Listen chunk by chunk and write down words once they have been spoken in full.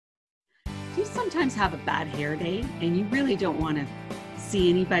Do you sometimes have a bad hair day and you really don't want to see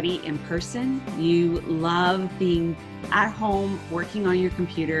anybody in person? You love being at home, working on your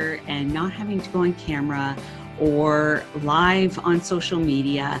computer and not having to go on camera or live on social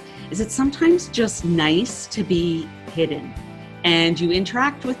media. Is it sometimes just nice to be hidden and you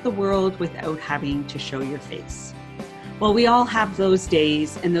interact with the world without having to show your face? Well, we all have those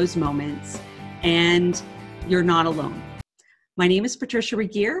days and those moments, and you're not alone. My name is Patricia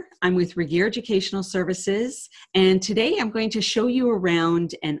Regier. I'm with Regier Educational Services, and today I'm going to show you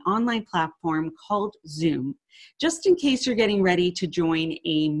around an online platform called Zoom, just in case you're getting ready to join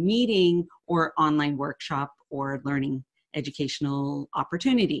a meeting or online workshop or learning educational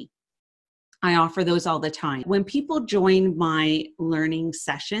opportunity. I offer those all the time. When people join my learning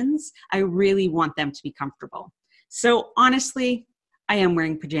sessions, I really want them to be comfortable. So honestly, I am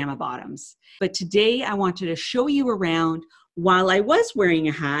wearing pajama bottoms, but today I wanted to show you around while I was wearing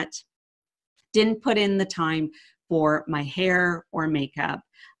a hat, didn't put in the time for my hair or makeup,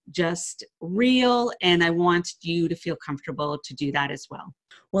 just real, and I want you to feel comfortable to do that as well.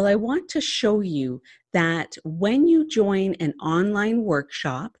 Well, I want to show you that when you join an online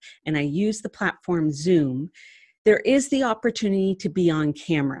workshop, and I use the platform Zoom, there is the opportunity to be on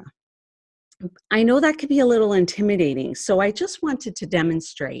camera. I know that could be a little intimidating, so I just wanted to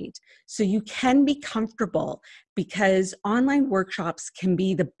demonstrate so you can be comfortable, because online workshops can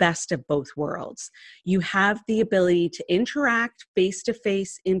be the best of both worlds. You have the ability to interact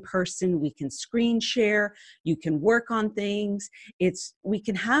face-to-face in person. We can screen share, you can work on things. We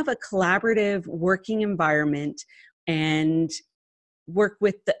can have a collaborative working environment and work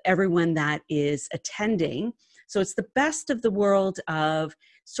with everyone that is attending. So it's the best of the world of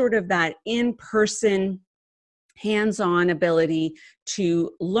sort of that in-person, hands-on ability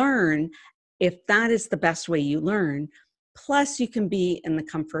to learn, if that is the best way you learn. Plus, you can be in the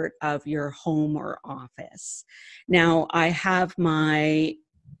comfort of your home or office. Now, I have my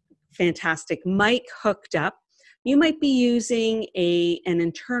fantastic mic hooked up. You might be using an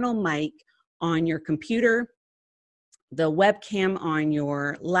internal mic on your computer, the webcam on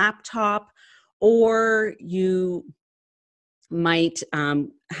your laptop, or you might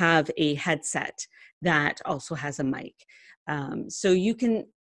have a headset that also has a mic. So you can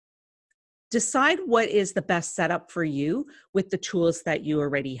decide what is the best setup for you with the tools that you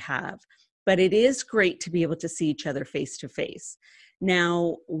already have. But it is great to be able to see each other face to face.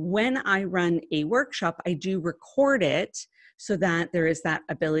 Now, when I run a workshop, I do record it so that there is that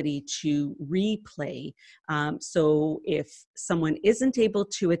ability to replay. So if someone isn't able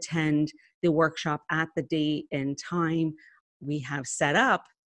to attend the workshop at the date and time we have set up,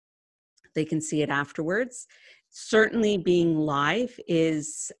 they can see it afterwards. Certainly being live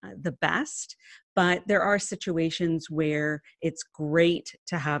is the best, but there are situations where it's great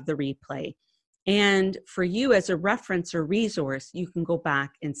to have the replay. And for you as a reference or resource, you can go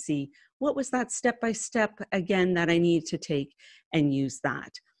back and see, what was that step-by-step again that I need to take, and use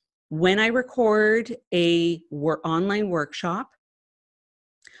that. When I record a online workshop,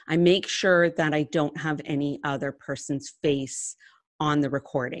 I make sure that I don't have any other person's face on the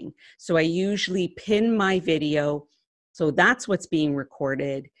recording. So I usually pin my video, so that's what's being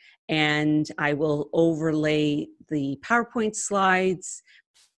recorded, and I will overlay the PowerPoint slides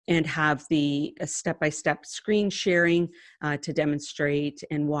and have the step-by-step screen sharing to demonstrate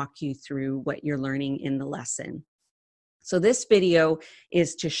and walk you through what you're learning in the lesson. So this video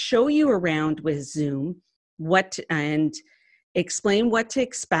is to show you around with Zoom and explain what to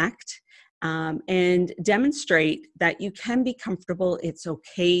expect, and demonstrate that you can be comfortable. It's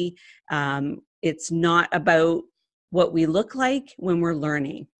okay. It's not about what we look like when we're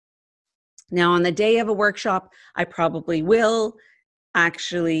learning. Now, on the day of a workshop, I probably will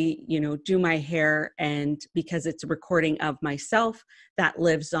actually, do my hair, and because it's a recording of myself, that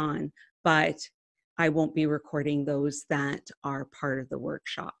lives on, but I won't be recording those that are part of the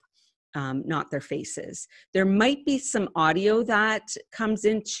workshop. Not their faces. There might be some audio that comes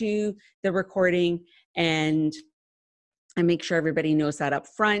into the recording, and I make sure everybody knows that up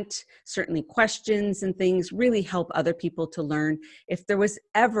front. Certainly questions and things really help other people to learn. If there was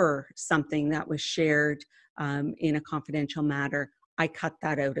ever something that was shared in a confidential matter, I cut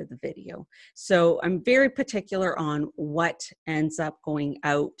that out of the video. So I'm very particular on what ends up going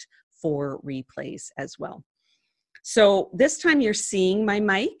out for replays as well. So this time you're seeing my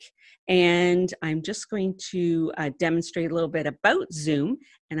mic, and I'm just going to demonstrate a little bit about Zoom,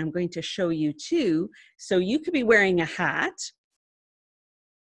 and I'm going to show you too. So you could be wearing a hat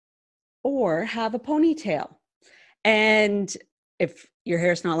or have a ponytail. And if your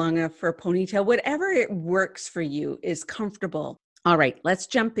hair's not long enough for a ponytail, whatever it works for you is comfortable. All right, let's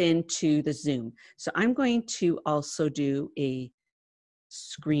jump into the Zoom. So I'm going to also do a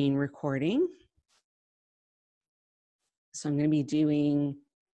screen recording. So I'm going to be doing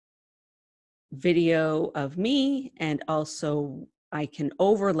video of me, and also I can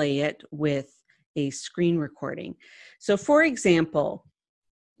overlay it with a screen recording. So for example,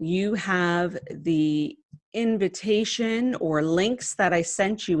 you have the invitation or links that I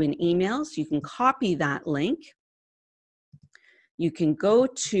sent you in emails. You can copy that link. You can go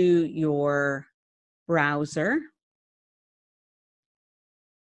to your browser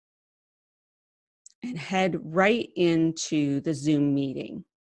and head right into the Zoom meeting.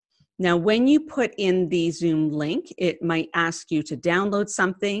 Now, when you put in the Zoom link, it might ask you to download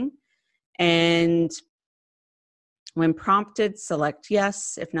something, and when prompted, select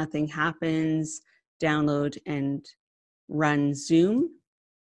yes. If nothing happens, download and run Zoom.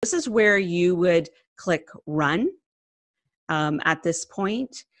 This is where you would click run at this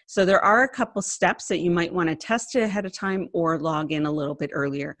point. So there are a couple steps that you might want to test it ahead of time or log in a little bit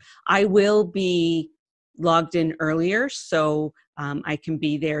earlier. I will be logged in earlier, so I can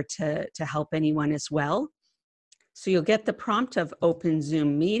be there to help anyone as well. So you'll get the prompt of open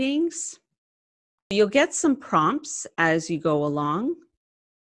Zoom meetings. You'll get some prompts as you go along.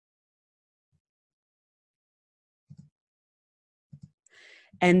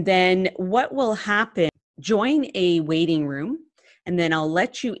 And then what will happen, join a waiting room, and then I'll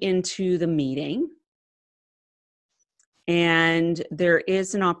let you into the meeting. And there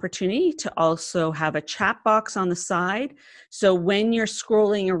is an opportunity to also have a chat box on the side. So when you're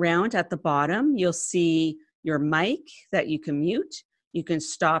scrolling around at the bottom, you'll see your mic that you can mute. You can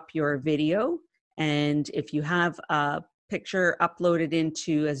stop your video. And if you have a picture uploaded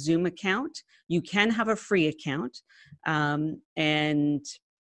into a Zoom account, you can have a free account. And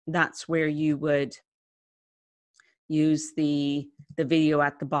that's where you would use the video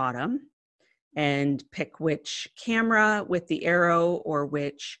at the bottom and pick which camera with the arrow or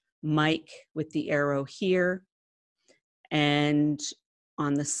which mic with the arrow here. And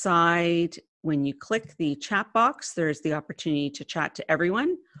on the side, when you click the chat box, there's the opportunity to chat to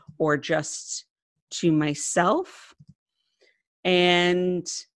everyone or just to myself. And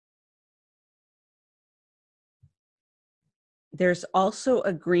there's also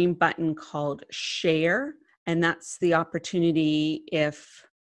a green button called share, and that's the opportunity if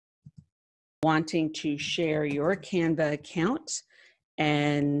wanting to share your Canva account,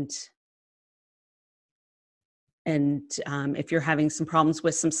 and if you're having some problems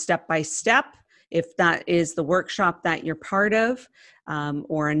with some step-by-step, if that is the workshop that you're part of,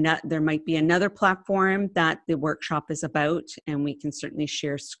 or there might be another platform that the workshop is about, and we can certainly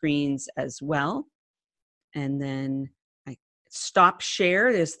share screens as well. And then stop share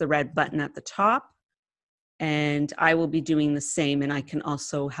is the red button at the top. And I will be doing the same, and I can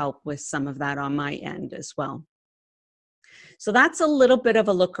also help with some of that on my end as well. So that's a little bit of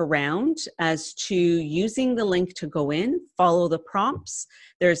a look around as to using the link to go in, follow the prompts.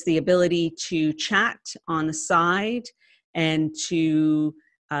 There's the ability to chat on the side and to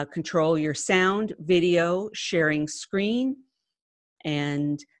control your sound, video, sharing screen.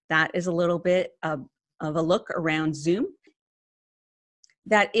 And that is a little bit of a look around Zoom.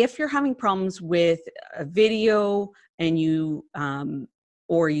 That if you're having problems with a video and you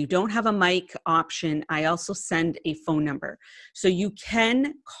or you don't have a mic option, I also send a phone number. So you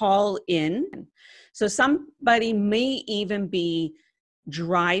can call in. So somebody may even be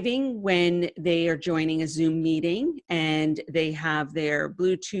driving when they are joining a Zoom meeting and they have their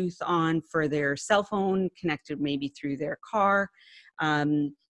Bluetooth on for their cell phone connected maybe through their car.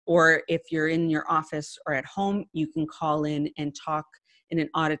 Or if you're in your office or at home, you can call in and talk in an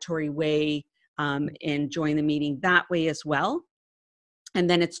auditory way and join the meeting that way as well. And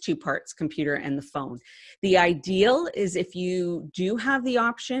then it's two parts, computer and the phone. The ideal is if you do have the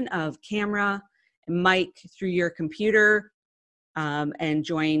option of camera, mic through your computer and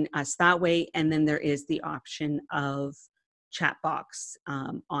join us that way. And then there is the option of chat box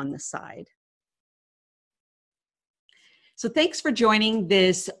on the side. So thanks for joining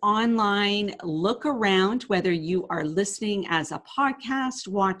this online look around, whether you are listening as a podcast,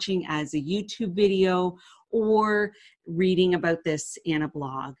 watching as a YouTube video, or reading about this in a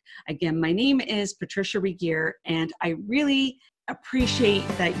blog. Again, my name is Patricia Regier, and I really appreciate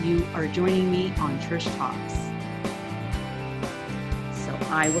that you are joining me on Trish Talks. So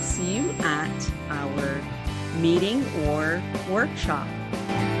I will see you at our meeting or workshop.